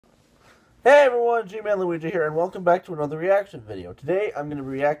Hey everyone, G-Man Luigi here, and welcome back to another reaction video. Today, I'm going to be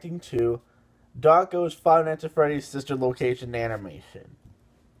reacting to Dawko's Five Nights at Freddy's Sister Location animation.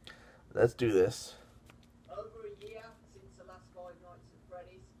 Let's do this. Over a year since the last Five Nights at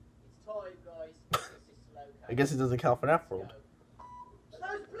Freddy's. It's time, guys, for the sister location. I guess it doesn't count for that world.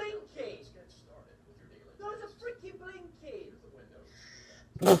 Are those blinking? Those are freaking blinking!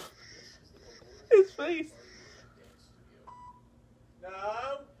 His face! No!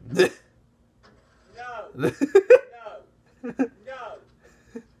 No! No!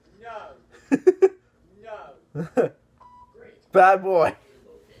 No! Bad boy.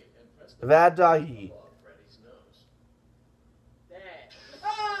 Bad doggy. There.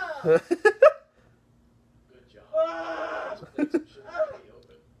 Ah! Good job. Ah! Should be open.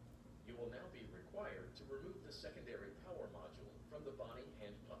 You will now be required to remove the secondary power module from the Bonnie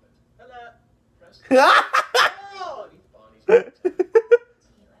hand puppet. Hello. Press Oh! Bonnie's button.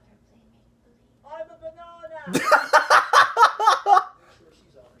 I'm a banana! Make sure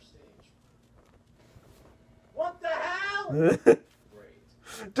she's on her stage. What the hell?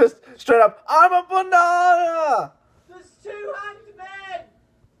 Great. Just straight up, I'm a banana! There's two hanged men!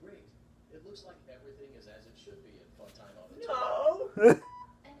 Great. It looks like everything is as it should be in Fun Time on the No!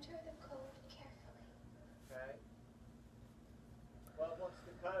 Enter the code carefully. Okay. Well, what's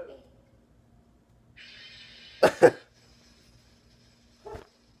the code?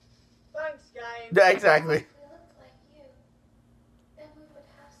 Thanks, game. Yeah, exactly. If we looked like you, then we would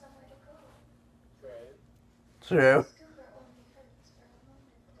have somewhere to go. True. True. Scooper only hurts for a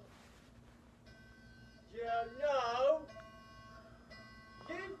moment. No!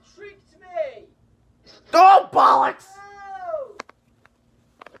 You tricked me! Oh, bollocks! No!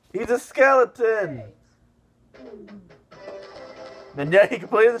 He's a skeleton! And yet he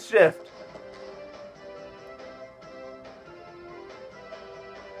completed the shift.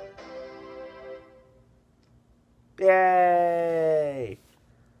 Yay!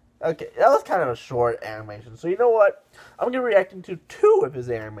 Okay, that was kind of a short animation. So you know what? I'm going to be reacting to two of his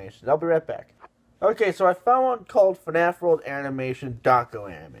animations. I'll be right back. Okay, so I found one called FNAF World Animation Dawko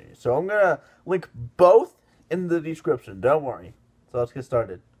Animation. So I'm going to link both in the description. Don't worry. So let's get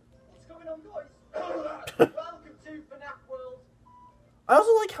started. What's going on, guys? Welcome to FNAF World. I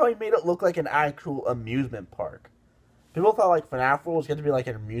also like how he made it look like an actual amusement park. People thought like FNAF World was going to be like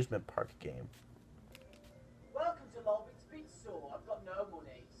an amusement park game. Welcome to Lolbit's Pizza Store. I've got no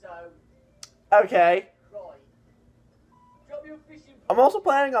money, so... Okay. Right. Drop your fishing... I'm also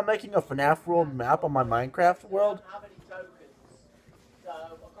planning on making a FNAF World map on my Minecraft world. I don't have any tokens, so I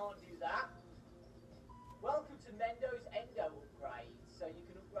can't do that. Welcome to Mendo's Endo upgrade. So you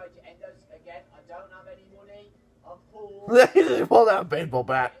can upgrade your Endos again. I don't have any money. I'm poor. He just pulled out a baseball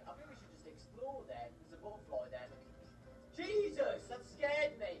bat. I think we should just explore there. There's a butterfly there. Jesus, that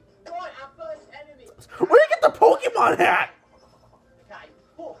scared me. Right, our first enemy. Where do you get the Pokemon hat? Okay,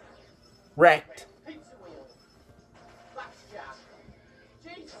 hook. Wrecked. Pizza wheel. Flash jam.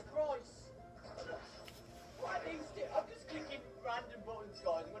 Jesus Christ. Why are these two? I'm just clicking random buttons,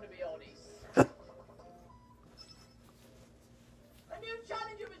 guys. I'm going to be honest. A new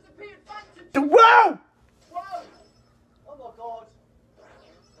challenger has appeared. Phantom. Whoa! Whoa! Oh my God.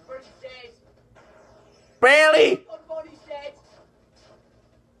 Freddy's dead. Barely. My body's dead.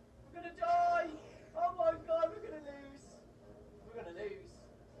 We're gonna die. Oh my God, we're gonna lose. We're gonna lose.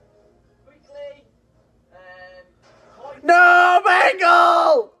 Quickly. No,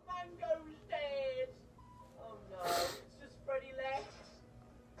 Mangle! Mango's dead. Oh no, it's just Freddy left.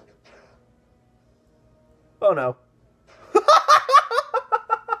 Oh no.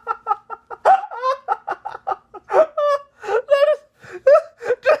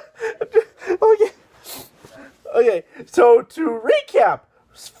 Okay, so to recap,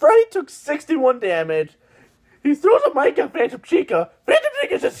 Freddy took 61 damage. He throws a mic at Phantom Chica. Phantom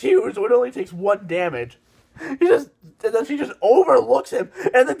Chica's just huge, so it only takes 1 damage. And then she just overlooks him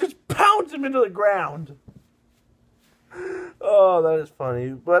and then just pounds him into the ground. Oh, that is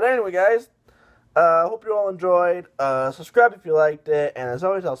funny. But anyway, guys, hope you all enjoyed. Subscribe if you liked it, and as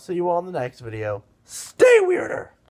always, I'll see you all in the next video. Stay weirder!